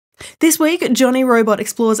This week, Jonny Robot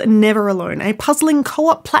explores Never Alone, a puzzling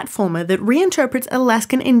co-op platformer that reinterprets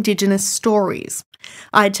Alaskan indigenous stories.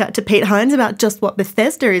 I chat to Pete Hines about just what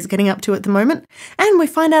Bethesda is getting up to at the moment, and we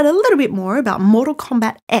find out a little bit more about Mortal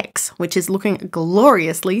Kombat X, which is looking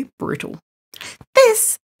gloriously brutal.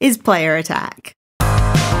 This is Player Attack.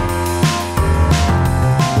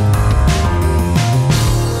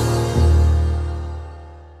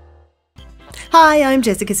 Hi, I'm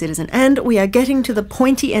Jessica Citizen, and we are getting to the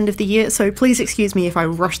pointy end of the year, so please excuse me if I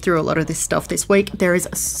rush through a lot of this stuff this week. There is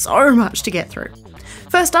so much to get through.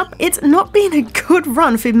 First up, it's not been a good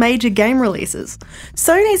run for major game releases.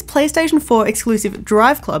 Sony's PlayStation 4 exclusive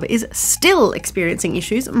Drive Club is still experiencing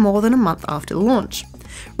issues more than a month after launch.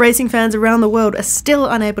 Racing fans around the world are still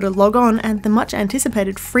unable to log on, and the much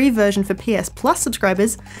anticipated free version for PS Plus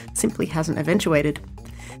subscribers simply hasn't eventuated.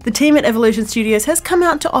 The team at Evolution Studios has come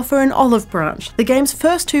out to offer an olive branch. The game's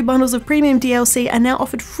first 2 bundles of premium DLC are now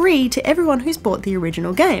offered free to everyone who's bought the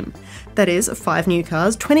original game. That is, 5 new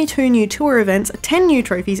cars, 22 new tour events, 10 new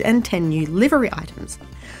trophies, and 10 new livery items.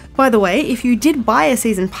 By the way, if you did buy a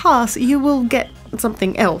season pass, you will get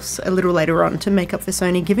something else a little later on to make up for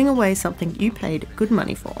Sony giving away something you paid good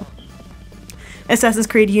money for. Assassin's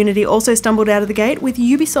Creed Unity also stumbled out of the gate, with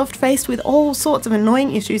Ubisoft faced with all sorts of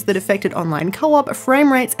annoying issues that affected online co-op,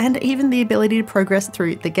 frame rates, and even the ability to progress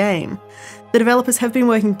through the game. The developers have been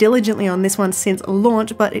working diligently on this one since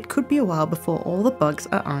launch, but it could be a while before all the bugs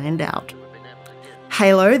are ironed out.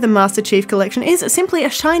 Halo, the Master Chief Collection, is simply a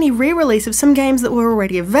shiny re-release of some games that were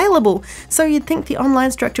already available, so you'd think the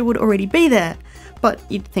online structure would already be there. But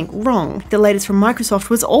you'd think wrong. The latest from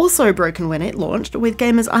Microsoft was also broken when it launched, with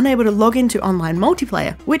gamers unable to log into online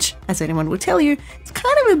multiplayer, which, as anyone will tell you, is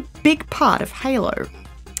kind of a big part of Halo.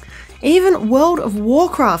 Even World of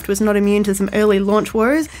Warcraft was not immune to some early launch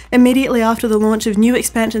woes. Immediately after the launch of new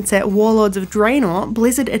expansion set Warlords of Draenor,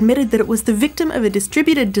 Blizzard admitted that it was the victim of a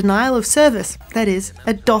distributed denial of service, that is,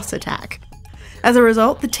 a DOS attack. As a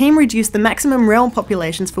result, the team reduced the maximum realm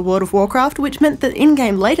populations for World of Warcraft, which meant that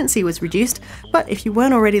in-game latency was reduced, but if you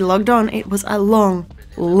weren't already logged on, it was a long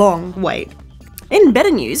wait. In better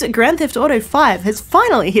news, Grand Theft Auto 5 has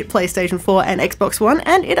finally hit PlayStation 4 and Xbox One,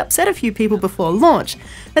 and it upset a few people before launch.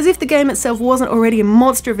 As if the game itself wasn't already a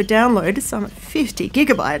monster of a download, some 50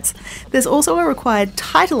 gigabytes. There's also a required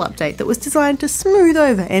title update that was designed to smooth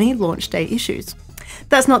over any launch day issues.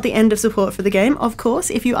 That's not the end of support for the game, of course.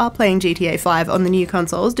 If you are playing GTA 5 on the new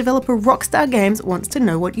consoles, developer Rockstar Games wants to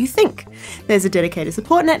know what you think. There's a dedicated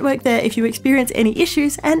support network there if you experience any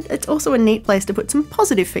issues, and it's also a neat place to put some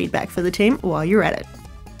positive feedback for the team while you're at it.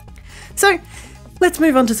 So, let's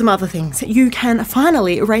move on to some other things. You can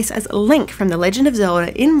finally race as Link from The Legend of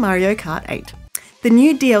Zelda in Mario Kart 8. The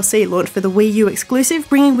new DLC launched for the Wii U exclusive,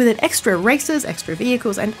 bringing with it extra races, extra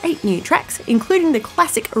vehicles, and 8 new tracks, including the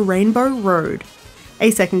classic Rainbow Road. A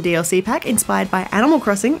second DLC pack, inspired by Animal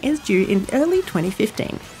Crossing, is due in early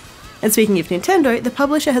 2015. And speaking of Nintendo, the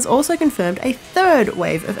publisher has also confirmed a 3rd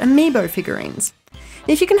wave of Amiibo figurines.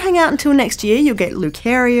 If you can hang out until next year, you'll get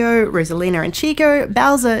Lucario, Rosalina and Chico,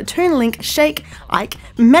 Bowser, Toon Link, Shake, Ike,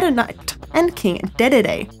 Meta Knight, and King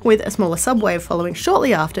Dedede, with a smaller subwave following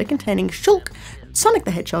shortly after containing Shulk, Sonic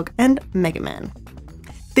the Hedgehog, and Mega Man.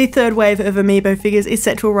 The 3rd wave of Amiibo figures is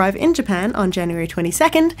set to arrive in Japan on January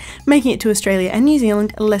 22nd, making it to Australia and New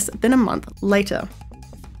Zealand less than a month later.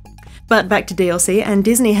 But back to DLC, and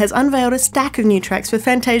Disney has unveiled a stack of new tracks for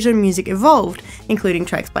Fantasia Music Evolved, including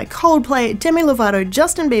tracks by Coldplay, Demi Lovato,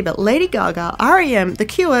 Justin Bieber, Lady Gaga, R.E.M., The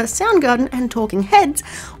Cure, Soundgarden, and Talking Heads,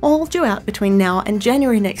 all due out between now and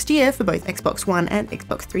January next year for both Xbox One and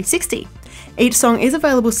Xbox 360. Each song is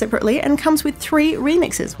available separately and comes with 3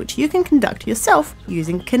 remixes, which you can conduct yourself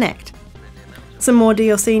using Kinect. Some more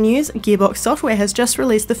DLC news. Gearbox Software has just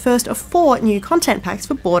released the first of 4 new content packs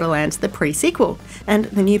for Borderlands, the pre-sequel, and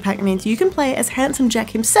the new pack means you can play as Handsome Jack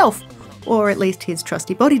himself, or at least his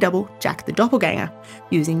trusty body double, Jack the Doppelganger,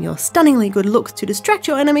 using your stunningly good looks to distract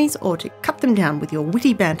your enemies or to cut them down with your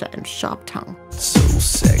witty banter and sharp tongue. So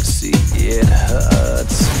sexy, it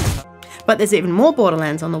hurts. But there's even more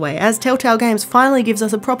Borderlands on the way, as Telltale Games finally gives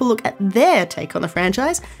us a proper look at their take on the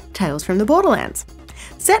franchise, Tales from the Borderlands.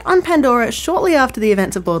 Set on Pandora shortly after the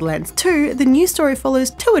events of Borderlands 2, the new story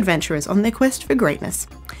follows 2 adventurers on their quest for greatness.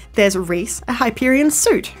 There's Reese, a Hyperion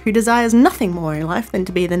suit who desires nothing more in life than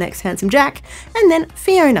to be the next Handsome Jack, and then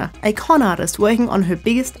Fiona, a con artist working on her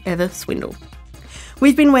biggest ever swindle.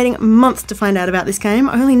 We've been waiting months to find out about this game,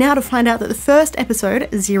 only now to find out that the first episode,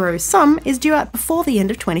 Zero Sum, is due out before the end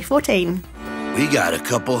of 2014. We got a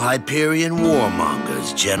couple Hyperion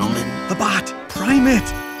warmongers, gentlemen. The bot! Prime it!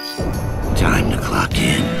 Time to clock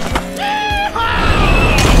in.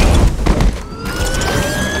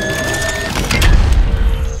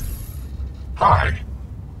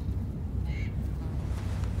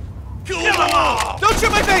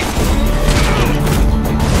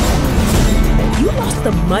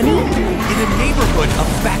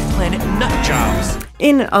 planet nutjobs.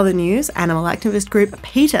 In other news, animal activist group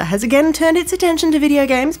PETA has again turned its attention to video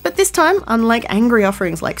games, but this time, unlike angry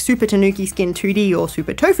offerings like Super Tanuki Skin 2D or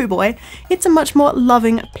Super Tofu Boy, it's a much more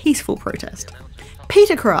loving, peaceful protest.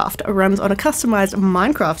 PETAcraft runs on a customised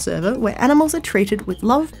Minecraft server where animals are treated with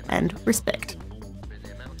love and respect.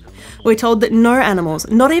 We're told that no animals,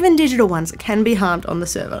 not even digital ones, can be harmed on the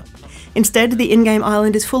server. Instead, the in-game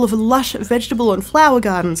island is full of lush vegetable and flower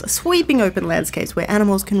gardens, sweeping open landscapes where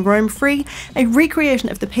animals can roam free, a recreation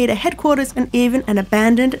of the PETA headquarters, and even an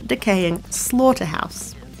abandoned, decaying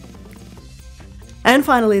slaughterhouse. And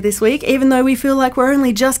finally this week, even though we feel like we're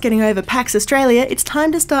only just getting over PAX Australia, it's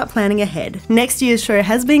time to start planning ahead. Next year's show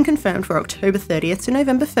has been confirmed for October 30th to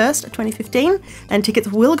November 1st, 2015, and tickets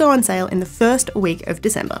will go on sale in the first week of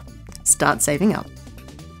December. Start saving up.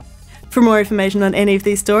 For more information on any of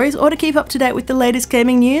these stories, or to keep up to date with the latest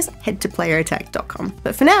gaming news, head to playerattack.com.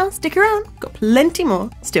 But for now, stick around, got plenty more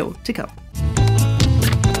still to come.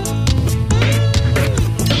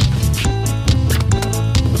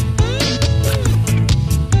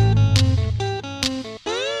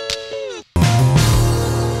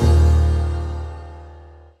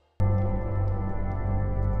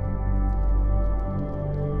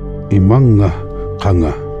 Imanga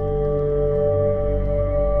kanga.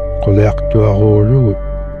 Qoleaqtuaruulugu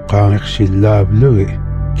qaangiqsillaavlugi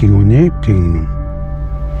kinguneiptingnun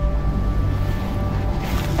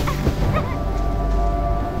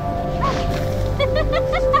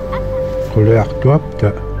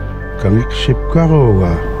qoleaqtuapta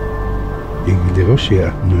kangiqsipkaruuga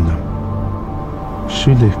iglirusia nuna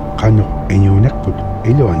suli qanuq iñuunaqput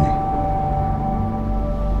iluani.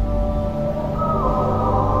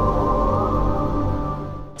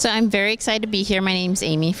 So I'm very excited to be here. My name's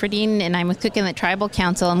Amy Ferdine, and I'm with Cook Inlet Tribal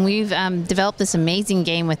Council, and we've developed this amazing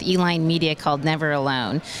game with Eline Media called Never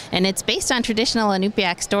Alone. And it's based on traditional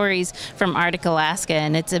Inupiaq stories from Arctic Alaska,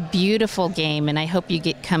 and it's a beautiful game, and I hope you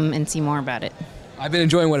come and see more about it. I've been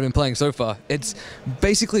enjoying what I've been playing so far. It's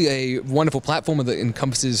basically a wonderful platformer that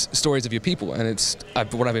encompasses stories of your people, and it's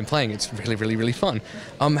what I've been playing. It's really, really, really fun.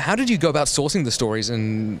 How did you go about sourcing the stories,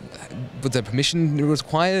 and with the permission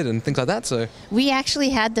required and things like that? So we actually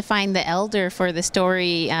had to find the elder for the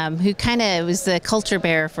story, who kind of was the culture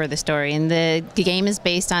bearer for the story. And the game is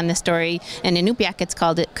based on the story. In Inupiaq, it's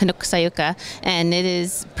called Kanuksayuka, and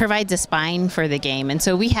it provides a spine for the game. And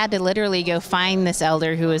so we had to literally go find this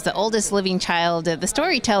elder, who was the oldest living child of the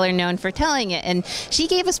storyteller known for telling it. And she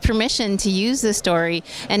gave us permission to use the story,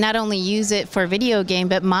 and not only use it for video game,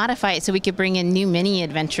 but modify it so we could bring in new mini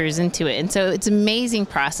adventures into it. And so it's an amazing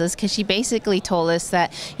process, because she basically told us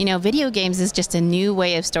that, you know, video games is just a new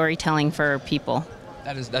way of storytelling for people.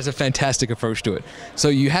 That's a fantastic approach to it. So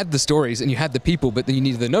you had the stories and you had the people, but then you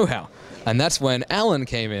needed the know-how. And that's when Alan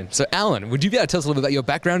came in. So Alan, would you be able to tell us a little bit about your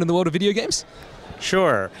background in the world of video games?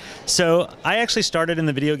 Sure. So I actually started in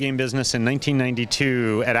the video game business in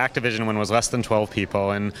 1992 at Activision when it was less than 12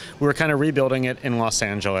 people, and we were kind of rebuilding it in Los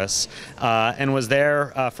Angeles, and was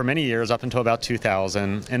there for many years up until about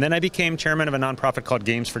 2000. And then I became chairman of a nonprofit called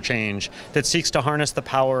Games for Change that seeks to harness the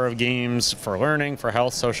power of games for learning, for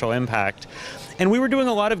health, social impact. And we were doing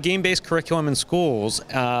a lot of game-based curriculum in schools,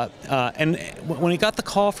 and when we got the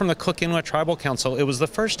call from the Cook Inlet Tribal Council, it was the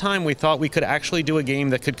first time we thought we could actually do a game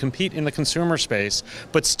that could compete in the consumer space,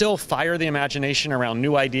 but still fire the imagination around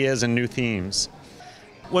new ideas and new themes.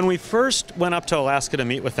 When we first went up to Alaska to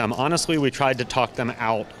meet with them, honestly, we tried to talk them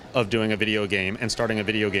out of doing a video game and starting a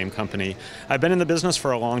video game company. I've been in the business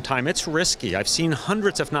for a long time. It's risky. I've seen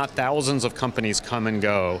hundreds, if not thousands, of companies come and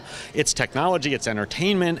go. It's technology, it's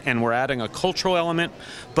entertainment, and we're adding a cultural element.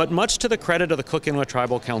 But much to the credit of the Cook Inlet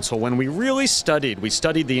Tribal Council, when we really studied the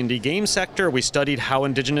indie game sector, we studied how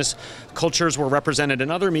indigenous cultures were represented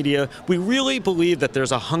in other media, we really believe that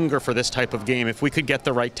there's a hunger for this type of game if we could get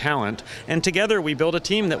the right talent. And together we build a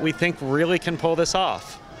team that we think really can pull this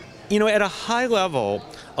off. You know, at a high level,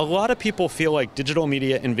 a lot of people feel like digital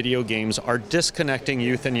media and video games are disconnecting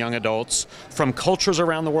youth and young adults from cultures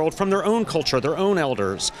around the world, from their own culture, their own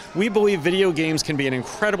elders. We believe video games can be an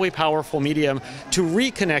incredibly powerful medium to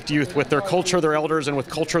reconnect youth with their culture, their elders, and with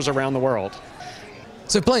cultures around the world.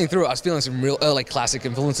 So playing through it, I was feeling some real early classic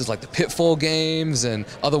influences like the Pitfall games and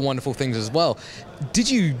other wonderful things as well.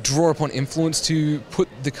 Did you draw upon influence to put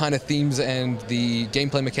the kind of themes and the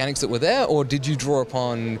gameplay mechanics that were there, or did you draw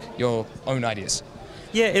upon your own ideas?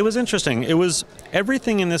 Yeah, it was interesting.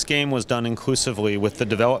 Everything in this game was done inclusively with the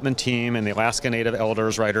development team and the Alaska Native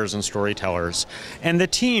elders, writers, and storytellers. And the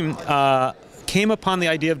team came upon the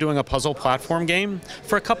idea of doing a puzzle platform game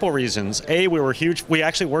for a couple reasons. A, we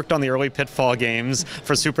actually worked on the early Pitfall games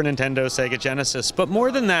for Super Nintendo, Sega Genesis, but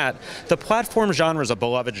more than that, the platform genre is a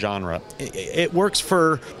beloved genre. It works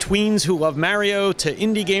for tweens who love Mario to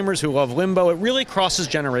indie gamers who love Limbo. It really crosses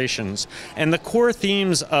generations. And the core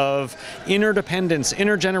themes of interdependence,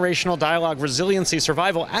 intergenerational dialogue, resiliency,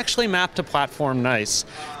 survival actually map to platform nice.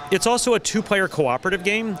 It's also a two-player cooperative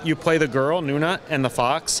game. You play the girl, Nuna, and the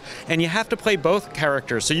fox, and you have to play both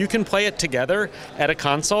characters. So you can play it together at a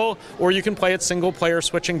console, or you can play it single player,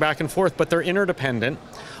 switching back and forth, but they're interdependent.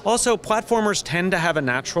 Also, platformers tend to have a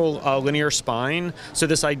natural linear spine, so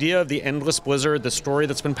this idea of the endless blizzard, the story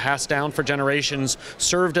that's been passed down for generations,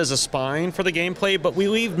 served as a spine for the gameplay, but we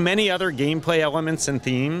leave many other gameplay elements and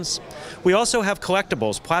themes. We also have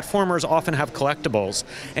collectibles. Platformers often have collectibles,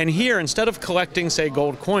 and here, instead of collecting, say,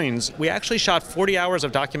 gold coins, we actually shot 40 hours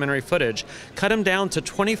of documentary footage, cut them down to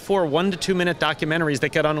 24 1 to 2 minute documentaries that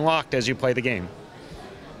get unlocked as you play the game.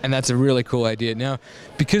 And that's a really cool idea. Now,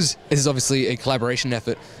 because this is obviously a collaboration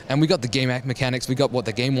effort, and we got the game mechanics, we got what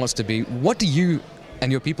the game wants to be, what do you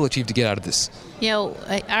and your people achieve to get out of this? You know,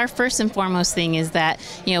 our first and foremost thing is that,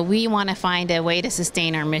 you know, we want to find a way to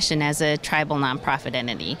sustain our mission as a tribal nonprofit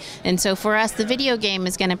entity. And so for us, the video game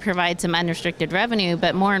is going to provide some unrestricted revenue,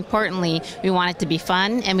 but more importantly, we want it to be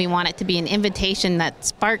fun, and we want it to be an invitation that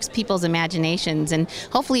sparks people's imaginations, and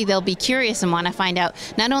hopefully they'll be curious and want to find out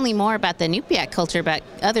not only more about the Inupiaq culture, but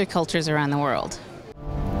other cultures around the world.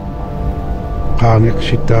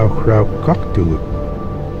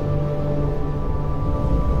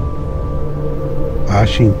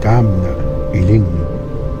 Ashin tamna iling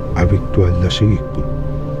avictual lasigikpun.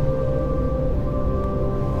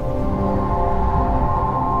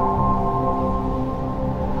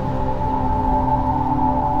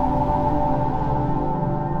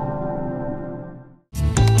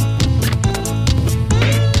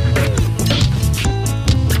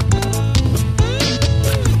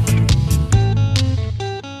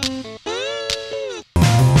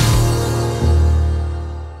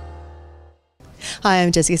 Hi,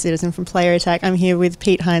 I'm Jessica Citizen from Player Attack. I'm here with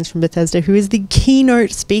Pete Hines from Bethesda, who is the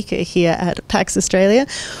keynote speaker here at PAX Australia.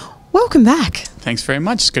 Welcome back. Thanks very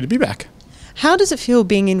much. It's good to be back. How does it feel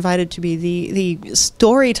being invited to be the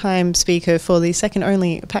story time speaker for the second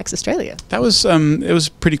only PAX Australia? That was it was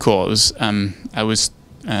pretty cool. It was I was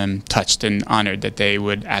touched and honored that they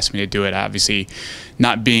would ask me to do it. Obviously,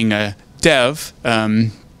 not being a dev,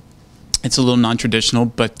 it's a little non-traditional,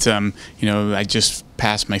 but you know, I just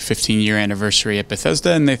passed my 15-year anniversary at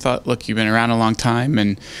Bethesda, and they thought, look, you've been around a long time,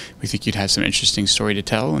 and we think you'd have some interesting story to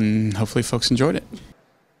tell, and hopefully folks enjoyed it.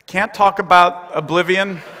 Can't talk about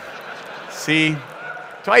Oblivion. See,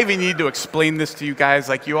 do I even need to explain this to you guys?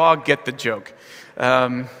 Like, you all get the joke.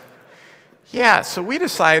 Yeah, so we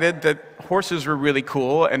decided that horses were really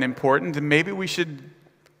cool and important, and maybe we should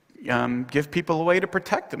give people a way to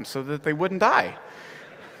protect them so that they wouldn't die.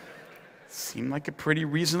 Seemed like a pretty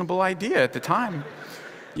reasonable idea at the time.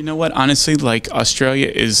 You know what? Honestly, like, Australia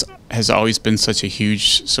has always been such a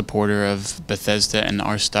huge supporter of Bethesda and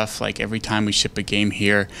our stuff. Like, every time we ship a game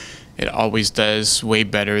here, it always does way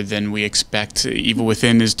better than we expect. Evil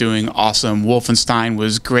Within is doing awesome. Wolfenstein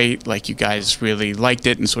was great. Like, you guys really liked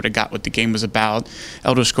it and sort of got what the game was about.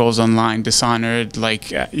 Elder Scrolls Online, Dishonored,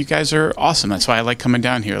 like, you guys are awesome. That's why I like coming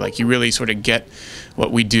down here. Like, you really sort of get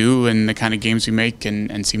what we do and the kind of games we make,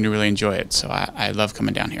 and seem to really enjoy it. So I love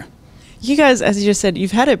coming down here. You guys, as you just said,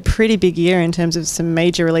 you've had a pretty big year in terms of some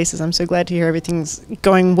major releases. I'm so glad to hear everything's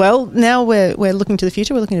going well. Now we're looking to the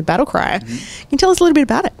future. We're looking at Battlecry. Can you tell us a little bit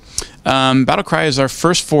about it? Battlecry is our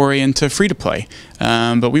first foray into free-to-play,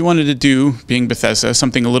 but we wanted to do, being Bethesda,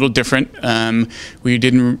 something a little different. We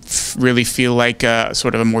didn't really feel like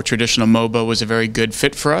sort of a more traditional MOBA was a very good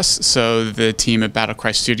fit for us, so the team at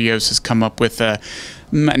Battlecry Studios has come up with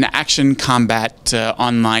an action combat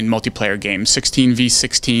online multiplayer game,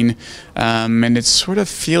 16v16, and it sort of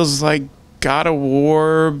feels like God of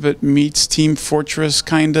War, but meets Team Fortress,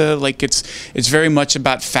 kind of. Like, it's very much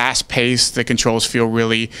about fast-paced. The controls feel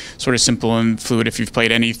really sort of simple and fluid. If you've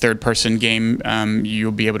played any third-person game,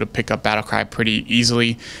 you'll be able to pick up Battlecry pretty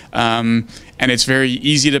easily. And it's very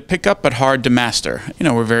easy to pick up, but hard to master. You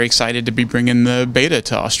know, we're very excited to be bringing the beta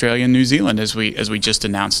to Australia and New Zealand, as we just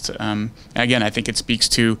announced. Again, I think it speaks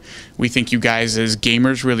to, we think you guys as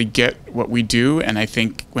gamers really get what we do, and I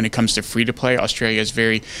think when it comes to free-to-play, Australia's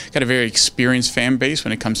got a very experienced fan base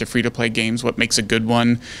when it comes to free-to-play games. What makes a good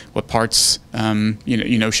one? What parts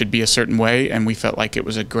you know should be a certain way? And we felt like it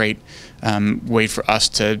was a great way for us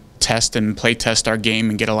to test and play test our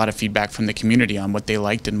game and get a lot of feedback from the community on what they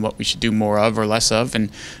liked and what we should do more of or less of.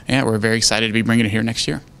 And yeah, we're very excited to be bringing it here next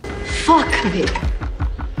year. Fuck me.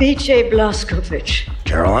 B.J. Blazkowicz.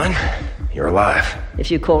 Caroline, you're alive. If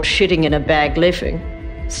you call shitting in a bag living.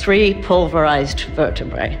 3 pulverized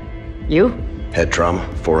vertebrae. You? Head trauma,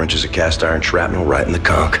 4 inches of cast iron shrapnel right in the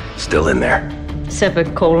conch. Still in there.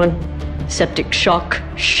 Severed colon, septic shock,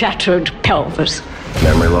 shattered pelvis.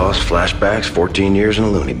 Memory loss, flashbacks, 14 years in a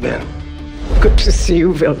loony bin. Good to see you,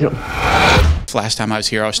 William. Last time I was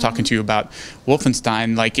here, I was talking to you about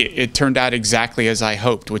Wolfenstein. Like it turned out exactly as I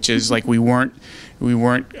hoped, which is like we weren't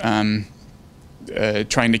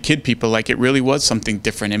trying to kid people. Like it really was something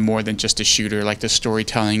different and more than just a shooter. Like the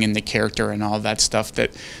storytelling and the character and all that stuff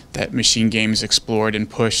that Machine Games explored and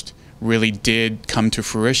pushed really did come to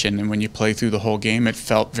fruition. And when you play through the whole game, it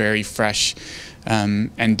felt very fresh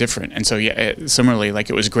and different. And so yeah, similarly, like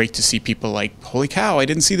it was great to see people like, holy cow, I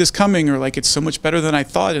didn't see this coming, or like it's so much better than I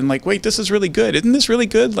thought, and like, wait, this is really good, isn't this really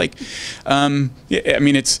good? Like yeah, I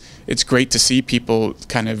mean, it's great to see people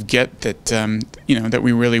kind of get that you know, that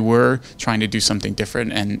we really were trying to do something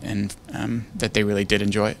different, and that they really did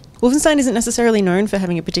enjoy it. Wolfenstein isn't necessarily known for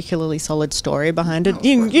having a particularly solid story behind it.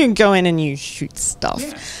 You can go in and you shoot stuff.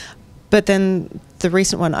 Yeah. But then the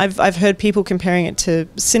recent one, I've heard people comparing it to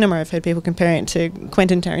cinema, I've heard people comparing it to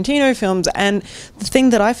Quentin Tarantino films, and the thing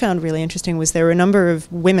that I found really interesting was there were a number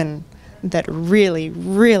of women that really,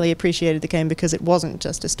 really appreciated the game because it wasn't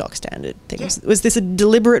just a stock standard thing. Yeah. Was this a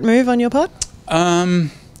deliberate move on your part?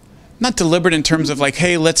 Not deliberate in terms of like,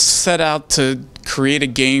 hey, let's set out to create a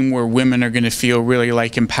game where women are going to feel really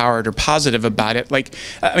like empowered or positive about it. Like,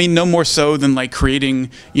 I mean, no more so than like creating,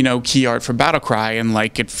 you know, key art for Battlecry, and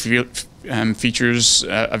like it features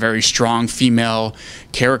a very strong female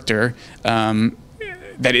character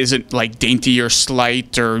that isn't like dainty or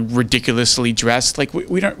slight or ridiculously dressed. Like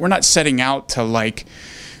we're not setting out to like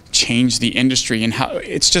change the industry, and how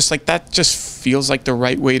it's just like that just feels like the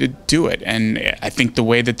right way to do it. And I think the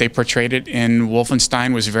way that they portrayed it in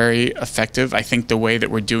Wolfenstein was very effective. I think the way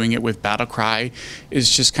that we're doing it with Battlecry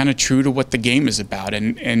is just kind of true to what the game is about,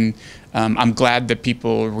 and I'm glad that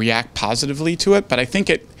people react positively to it, but I think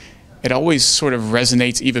it always sort of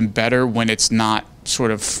resonates even better when it's not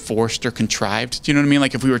sort of forced or contrived. Do you know what I mean?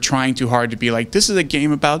 Like if we were trying too hard to be like, this is a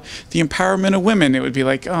game about the empowerment of women, it would be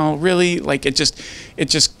like, oh really? Like it just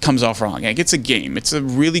comes off wrong. Like it's a game, it's a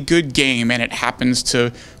really good game, and it happens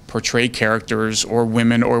to portray characters or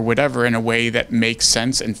women or whatever in a way that makes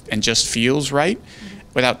sense and just feels right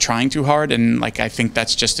without trying too hard. And like I think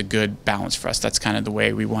that's just a good balance for us. That's kind of the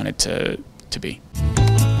way we want it to be.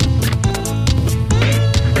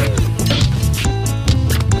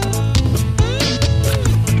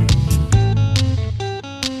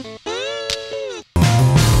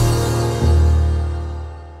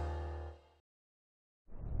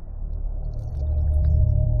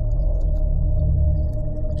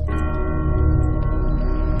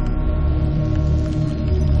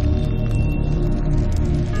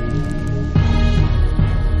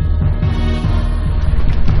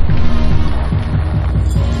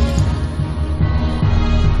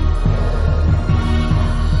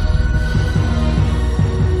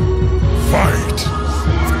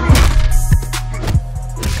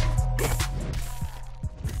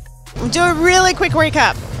 Do a really quick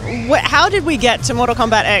recap. How did we get to Mortal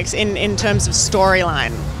Kombat X in terms of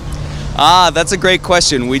storyline? That's a great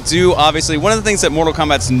question. We do, obviously, one of the things that Mortal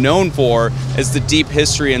Kombat's known for is the deep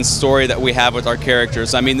history and story that we have with our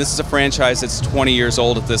characters. I mean, this is a franchise that's 20 years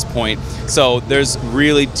old at this point, so there's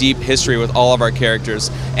really deep history with all of our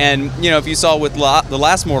characters. And, you know, if you saw with the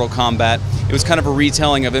last Mortal Kombat, it was kind of a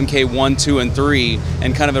retelling of MK1, 2, and 3,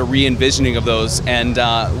 and kind of a re-envisioning of those. And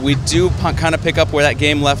we do kind of pick up where that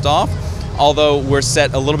game left off, although we're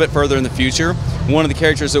set a little bit further in the future. One of the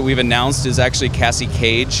characters that we've announced is actually Cassie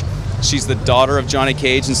Cage. She's the daughter of Johnny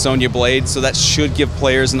Cage and Sonya Blade, so that should give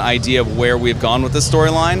players an idea of where we've gone with this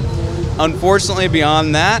storyline. Unfortunately,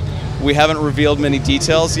 beyond that, we haven't revealed many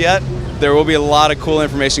details yet. There will be a lot of cool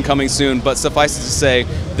information coming soon, but suffice it to say,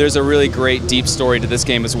 there's a really great deep story to this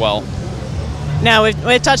game as well. Now,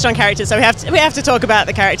 we've touched on characters, so we have to talk about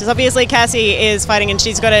the characters. Obviously, Cassie is fighting, and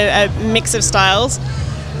she's got a mix of styles.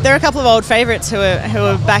 There are a couple of old favorites who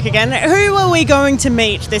are back again. Who are we going to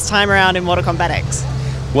meet this time around in Mortal Kombat X?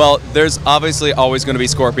 Well, there's obviously always going to be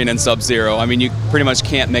Scorpion and Sub-Zero. I mean, you pretty much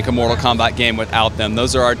can't make a Mortal Kombat game without them.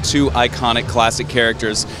 Those are our two iconic classic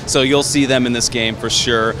characters, so you'll see them in this game for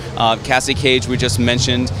sure. Cassie Cage, we just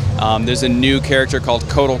mentioned. There's a new character called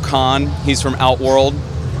Kotal Khan. He's from Outworld.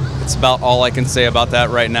 It's about all I can say about that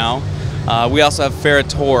right now. We also have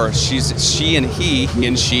Ferrator. She and he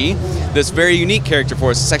and she. This very unique character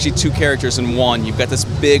for us. It's actually two characters in one. You've got this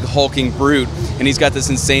big hulking brute, and he's got this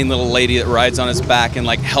insane little lady that rides on his back and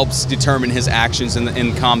like helps determine his actions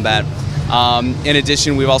in combat. In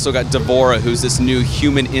addition, we've also got Devora, who's this new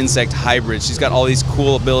human-insect hybrid. She's got all these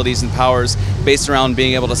cool abilities and powers based around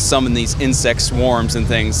being able to summon these insect swarms and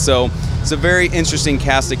things. So it's a very interesting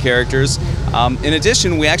cast of characters. In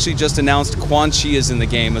addition, we actually just announced Quan Chi is in the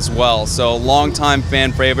game as well. So long-time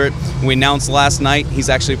fan favorite. We announced last night he's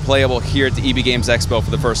actually playable here at the EB Games Expo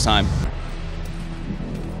for the first time.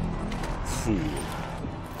 Fool.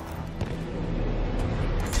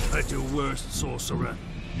 At your worst, sorcerer.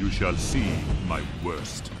 You shall see my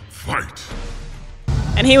worst. Fight!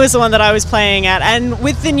 And he was the one that I was playing at, and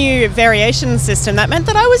with the new variation system, that meant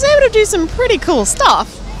that I was able to do some pretty cool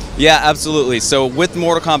stuff. Yeah, absolutely. So with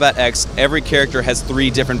Mortal Kombat X, every character has 3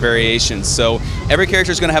 different variations. So every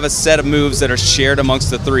character is going to have a set of moves that are shared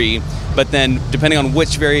amongst the 3, but then depending on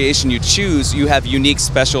which variation you choose, you have unique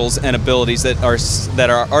specials and abilities that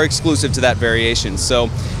are exclusive to that variation. So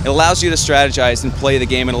it allows you to strategize and play the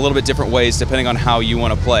game in a little bit different ways depending on how you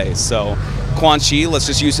want to play. So Quan Chi, let's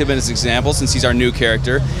just use him as an example since he's our new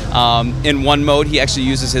character. In one mode, he actually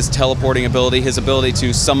uses his teleporting ability, his ability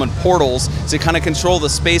to summon portals to kind of control the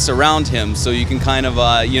space around him. So you can kind of,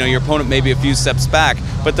 your opponent may be a few steps back,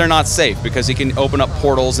 but they're not safe because he can open up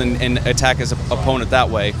portals and attack his opponent that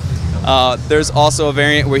way. There's also a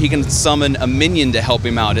variant where he can summon a minion to help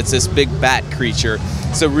him out. It's this big bat creature.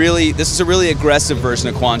 So really, this is a really aggressive version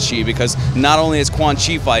of Quan Chi because not only is Quan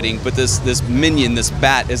Chi fighting, but this minion, this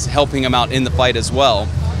bat, is helping him out in the fight as well.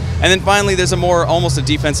 And then finally, there's almost a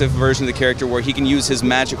defensive version of the character where he can use his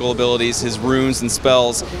magical abilities, his runes and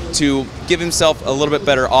spells to give himself a little bit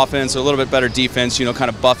better offense or a little bit better defense, kind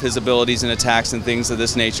of buff his abilities and attacks and things of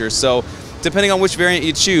this nature. So depending on which variant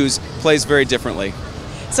you choose, plays very differently.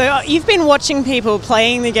 So you've been watching people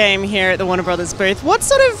playing the game here at the Warner Brothers booth.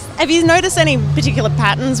 Have you noticed any particular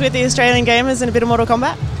patterns with the Australian gamers in a bit of Mortal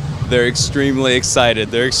Kombat? They're extremely excited.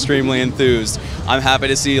 They're extremely enthused. I'm happy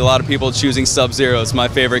to see a lot of people choosing Sub-Zero as my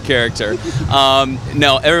favorite character.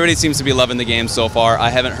 No, everybody seems to be loving the game so far. I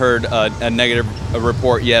haven't heard a negative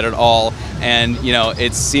report yet at all. And,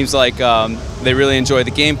 it seems like they really enjoy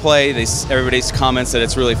the gameplay. Everybody comments that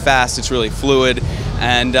it's really fast, it's really fluid.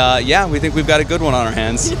 And yeah, we think we've got a good one on our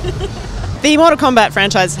hands. The Mortal Kombat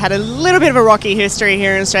franchise had a little bit of a rocky history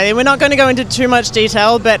here in Australia. We're not going to go into too much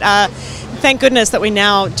detail, but thank goodness that we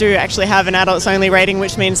now do actually have an adults-only rating,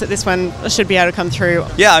 which means that this one should be able to come through.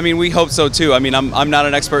 Yeah, we hope so too. I'm not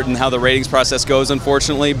an expert in how the ratings process goes,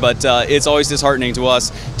 unfortunately, but it's always disheartening to us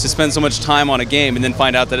to spend so much time on a game and then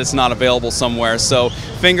find out that it's not available somewhere. So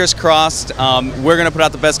fingers crossed, we're going to put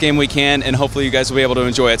out the best game we can, and hopefully you guys will be able to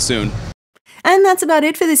enjoy it soon. And that's about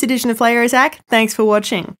it for this edition of Player Attack. Thanks for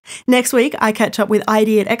watching. Next week, I catch up with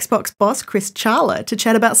ID at Xbox boss Chris Charla to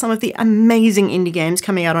chat about some of the amazing indie games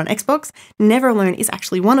coming out on Xbox. NetherRealm is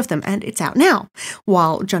actually one of them, and it's out now.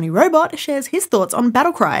 While Jonny Robot shares his thoughts on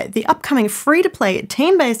Battlecry, the upcoming free-to-play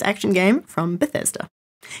team-based action game from Bethesda.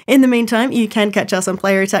 In the meantime, you can catch us on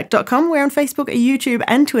playerattack.com. We're on Facebook, YouTube,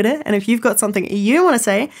 and Twitter. And if you've got something you want to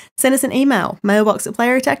say, send us an email,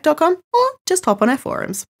 mailbox@playerattack.com, or just hop on our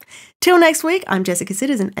forums. Till next week, I'm Jessica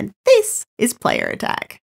Citizen, and this is Player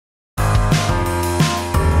Attack.